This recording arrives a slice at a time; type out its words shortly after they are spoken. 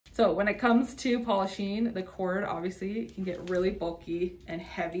So when it comes to polishing, the cord obviously can get really bulky and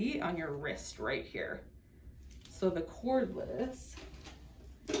heavy on your wrist right here. So the cordless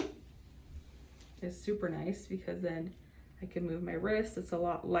is super nice because then I can move my wrist. It's a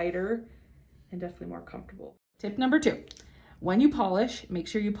lot lighter and definitely more comfortable. Tip number 2, when you polish, make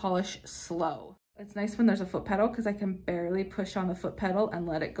sure you polish slow. It's nice when there's a foot pedal because I can barely push on the foot pedal and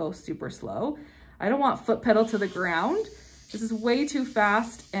let it go super slow. I don't want foot pedal to the ground. This is way too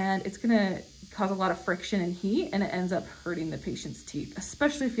fast and it's gonna cause a lot of friction and heat and it ends up hurting the patient's teeth,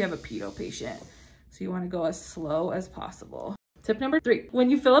 especially if you have a pedo patient. So you wanna go as slow as possible. Tip number 3, when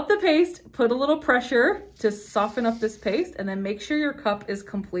you fill up the paste, put a little pressure to soften up this paste and then make sure your cup is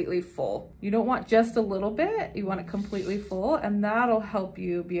completely full. You don't want just a little bit, you want it completely full, and that'll help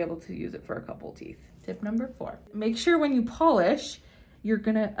you be able to use it for a couple teeth. Tip number 4, make sure when you polish, you're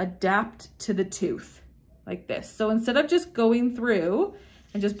gonna adapt to the tooth like this. So instead of just going through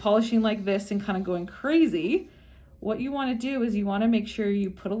and just polishing like this and kind of going crazy, what you wanna do is you wanna make sure you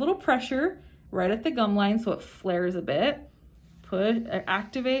put a little pressure right at the gum line so it flares a bit.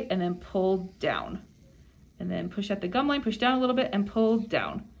 Activate and then pull down. And then push at the gum line, push down a little bit and pull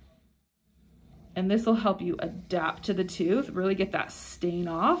down. And this will help you adapt to the tooth, really get that stain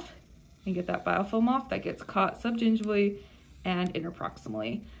off and get that biofilm off that gets caught subgingivally and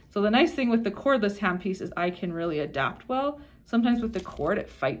interproximally. So the nice thing with the cordless handpiece is I can really adapt well. Sometimes with the cord, it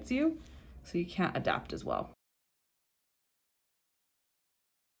fights you, so you can't adapt as well.